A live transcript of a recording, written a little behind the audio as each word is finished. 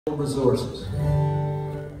Resources.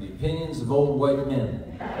 The opinions of old white men.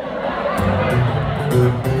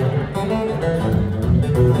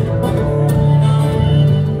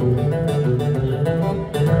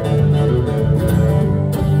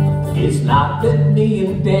 It's not that me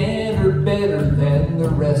and Dan are better than the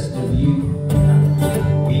rest of you.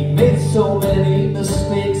 We made so many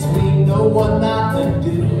mistakes, we know what not to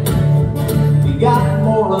do. We got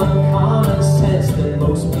more uncommon sense than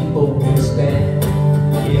most people can stand.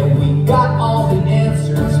 Yeah, we got all the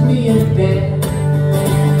answers, me and Dan.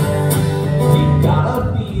 We got a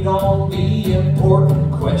beat on the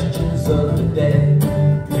important questions of the day.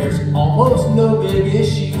 There's almost no big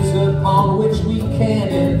issues upon which we can't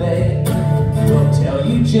invade. We'll tell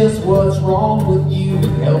you just what's wrong with you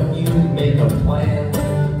and help you make a plan.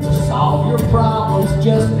 To solve your problems,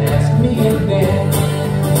 just ask me and Dan.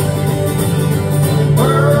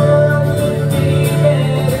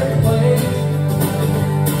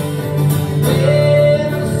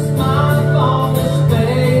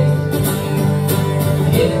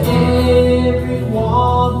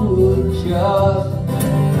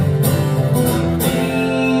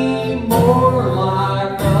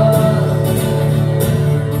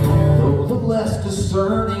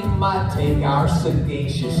 Take our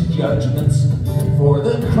sagacious judgments for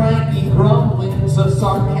the cranky grumblings of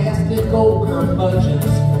sarcastic old curmudgeons.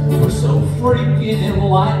 We're so freaking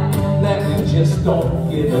enlightened that we just don't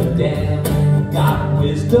give a damn. Got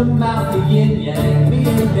wisdom out the yin-yang, me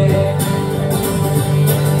and Dan.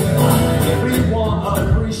 Everyone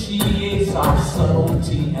appreciates our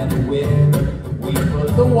subtlety and wit. We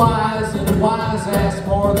put the wise in wise-ass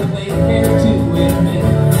more than they care to admit.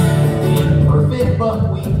 Perfect, but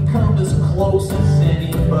we come as close as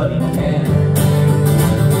anybody can.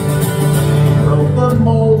 We broke the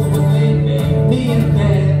mold when they made me and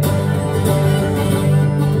Dan.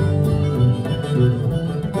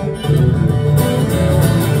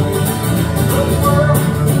 The world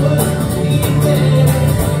would be better.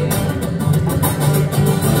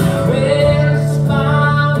 Where's a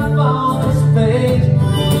smile on his face?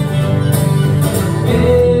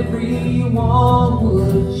 Everyone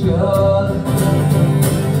would just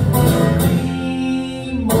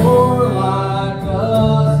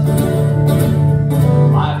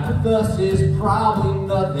is probably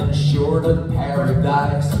nothing short of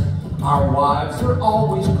paradise. Our wives are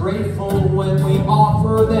always grateful when we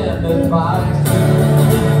offer them advice.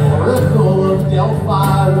 Oracle of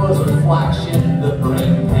Delphi was a flash in the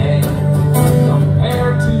brain pan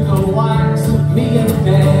compared to the likes of me and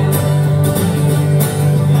Dan.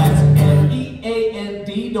 That's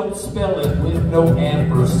M-E-A-N-D, don't spell it with no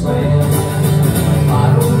ampersand.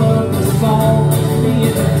 I love the song, me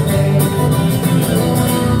and Dan.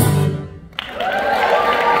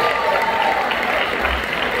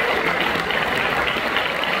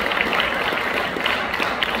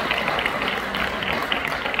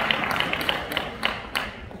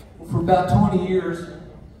 For about 20 years,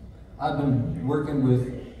 I've been working with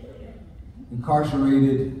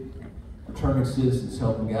incarcerated, returning citizens,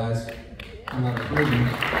 helping guys come out of prison.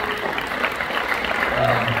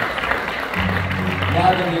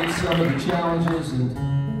 Navigate some of the challenges, and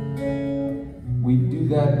we do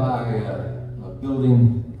that by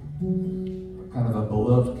building kind of a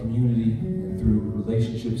beloved community through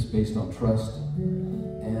relationships based on trust.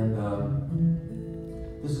 And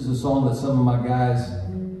this is a song that some of my guys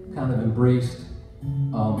kind of embraced,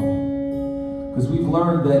 because we've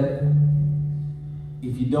learned that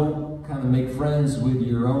if you don't kind of make friends with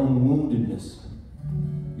your own woundedness,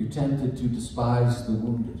 you're tempted to despise the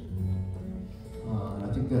wounded. And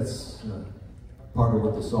I think that's part of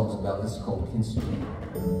what the song's about. This is called Kintsugi.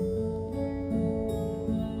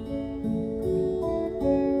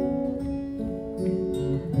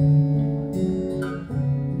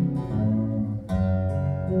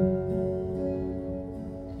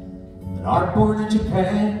 Ardmore in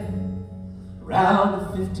Japan, around the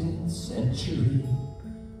 15th century,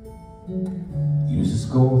 uses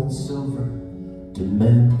gold and silver to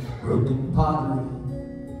mend broken pottery,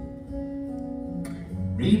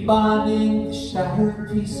 rebinding the shattered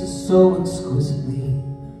pieces so exquisitely.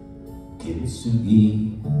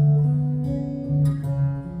 Kintsugi,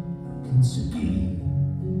 Kintsugi.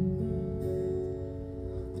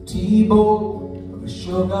 The T-bolt of a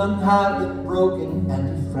shogun had been broken and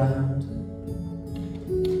he frowned.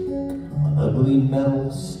 Ugly metal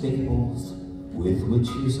staples with which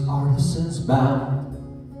his artisans bound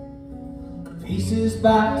pieces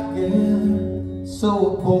back together,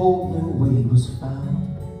 so a bold new way was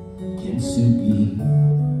found. Kintsugi,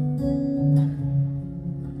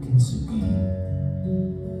 Kintsugi.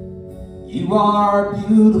 You are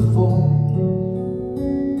beautiful,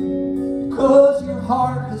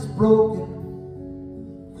 heart has broken,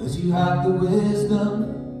 'cause you have the wisdom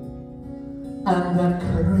and that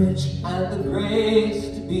courage and the grace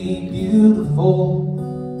to be beautiful.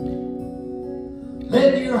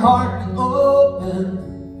 Let your heart be open,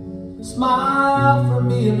 smile for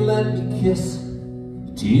me and let me kiss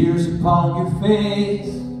the tears upon your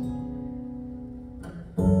face.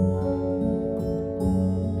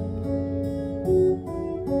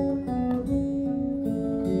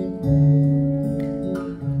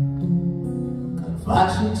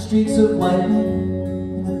 Flashing streaks of lightning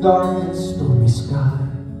in a dark and stormy sky,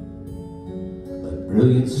 like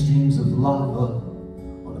brilliant streams of lava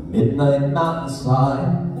on a midnight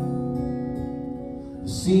mountainside. The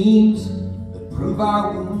seams that prove our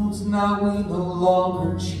wounds now we no longer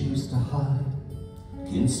choose to hide.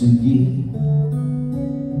 Kintsugi,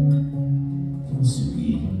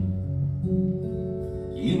 Kintsugi,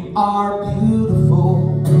 you are beautiful,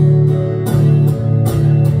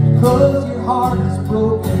 because your heart is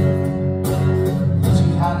broken, because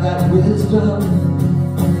you have that wisdom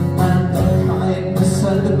and the kindness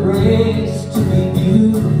and the grace to be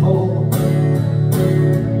beautiful.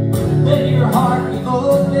 Let your heart be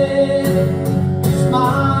open,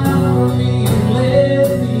 smile for me and let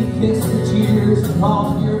me kiss the tears upon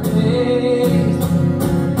your face.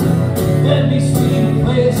 Let me see the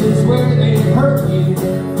places where they hurt you,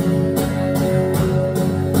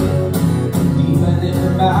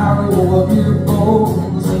 marrow of your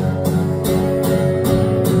bones.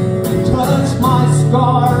 Touch my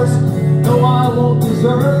scars, though I won't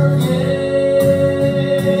deserve you.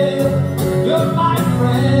 You're my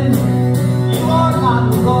friend, you are not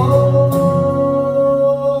alone.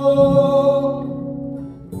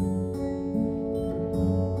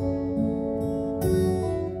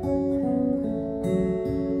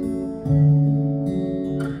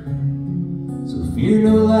 So fear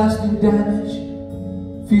no lasting damage,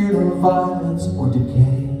 fear no violence or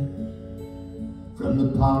decay. From the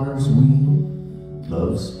potter's wheel,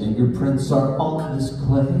 love's fingerprints are on this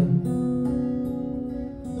clay.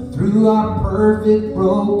 But through our perfect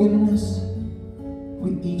brokenness, we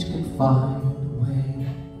each can find a way.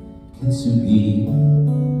 Kintsugi,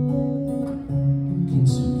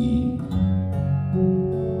 Kintsugi,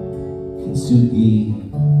 Kintsugi,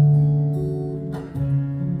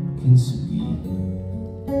 Kintsugi.